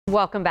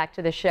Welcome back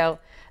to the show.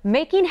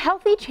 Making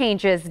healthy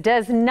changes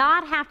does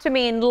not have to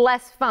mean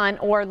less fun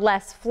or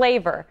less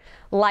flavor.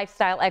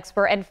 Lifestyle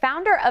expert and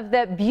founder of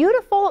the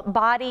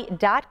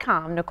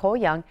beautifulbody.com, Nicole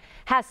Young,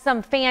 has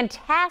some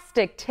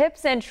fantastic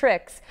tips and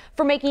tricks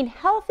for making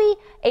healthy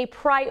a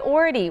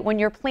priority when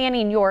you're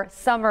planning your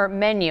summer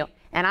menu.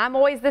 And I'm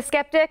always the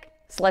skeptic,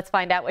 so let's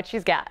find out what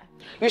she's got.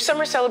 Your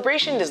summer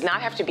celebration does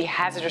not have to be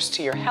hazardous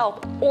to your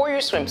health or your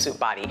swimsuit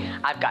body.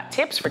 I've got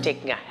tips for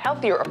taking a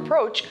healthier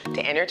approach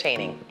to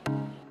entertaining.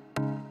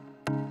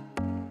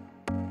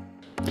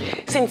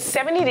 Since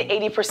 70 to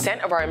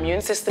 80% of our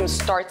immune system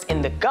starts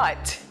in the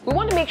gut, we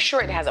want to make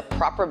sure it has a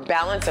proper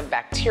balance of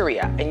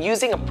bacteria, and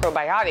using a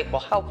probiotic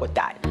will help with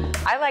that.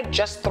 I like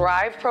Just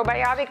Thrive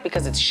probiotic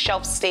because it's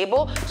shelf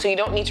stable, so you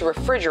don't need to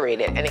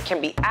refrigerate it, and it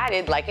can be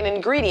added like an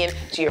ingredient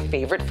to your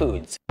favorite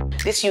foods.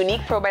 This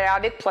unique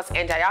probiotic plus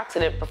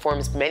antioxidant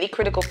performs many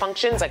critical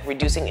functions like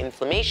reducing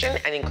inflammation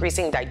and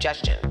increasing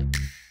digestion.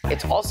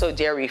 It's also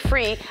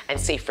dairy-free and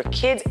safe for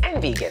kids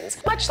and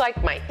vegans, much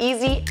like my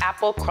easy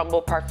apple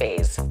crumble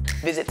parfaits.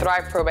 Visit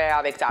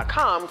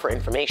thriveprobiotic.com for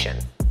information.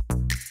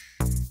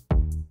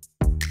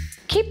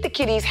 Keep the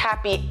kiddies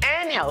happy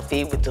and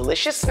healthy with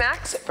delicious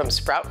snacks from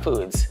Sprout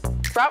Foods.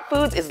 Sprout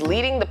Foods is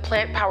leading the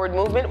plant-powered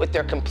movement with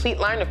their complete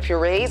line of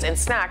purees and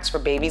snacks for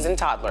babies and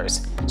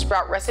toddlers.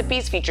 Sprout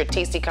recipes feature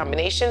tasty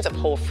combinations of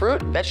whole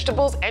fruit,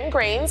 vegetables, and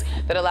grains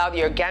that allow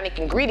the organic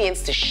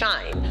ingredients to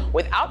shine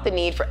without the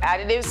need for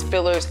additives,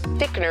 fillers,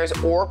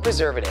 thickeners, or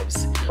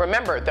preservatives.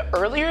 Remember, the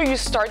earlier you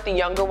start the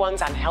younger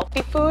ones on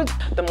healthy foods,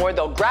 the more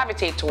they'll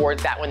gravitate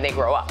towards that when they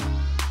grow up.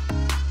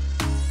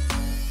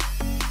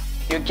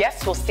 Your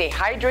guests will stay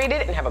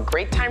hydrated and have a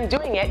great time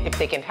doing it if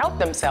they can help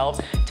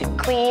themselves to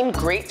clean,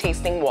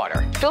 great-tasting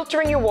water.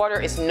 Filtering your water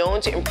is known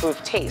to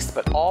improve taste,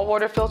 but all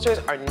water filters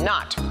are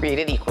not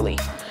created equally.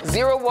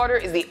 Zero Water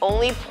is the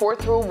only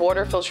pour-through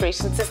water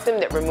filtration system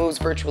that removes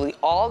virtually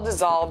all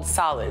dissolved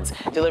solids,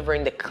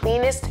 delivering the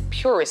cleanest,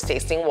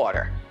 purest-tasting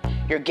water.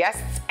 Your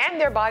guests and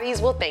their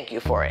bodies will thank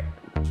you for it.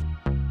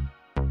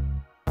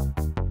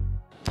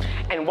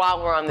 And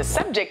while we're on the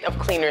subject of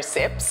cleaner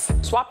sips,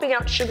 swapping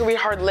out sugary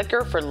hard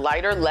liquor for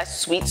lighter, less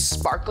sweet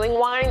sparkling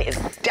wine is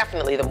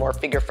definitely the more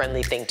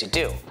figure-friendly thing to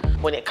do.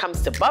 When it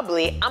comes to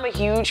bubbly, I'm a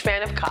huge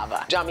fan of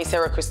cava,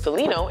 Jamicera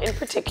Cristalino in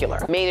particular.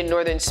 Made in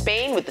northern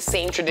Spain with the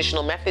same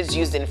traditional methods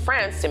used in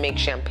France to make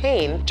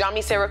champagne,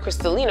 Jamicera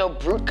Cristalino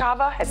Brut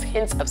Cava has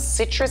hints of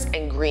citrus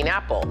and green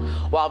apple,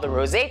 while the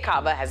Rosé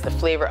Cava has the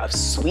flavor of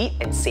sweet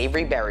and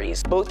savory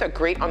berries. Both are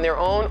great on their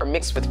own or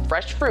mixed with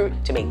fresh fruit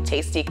to make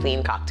tasty,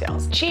 clean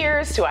cocktails.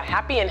 Cheers to a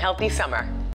happy and healthy summer.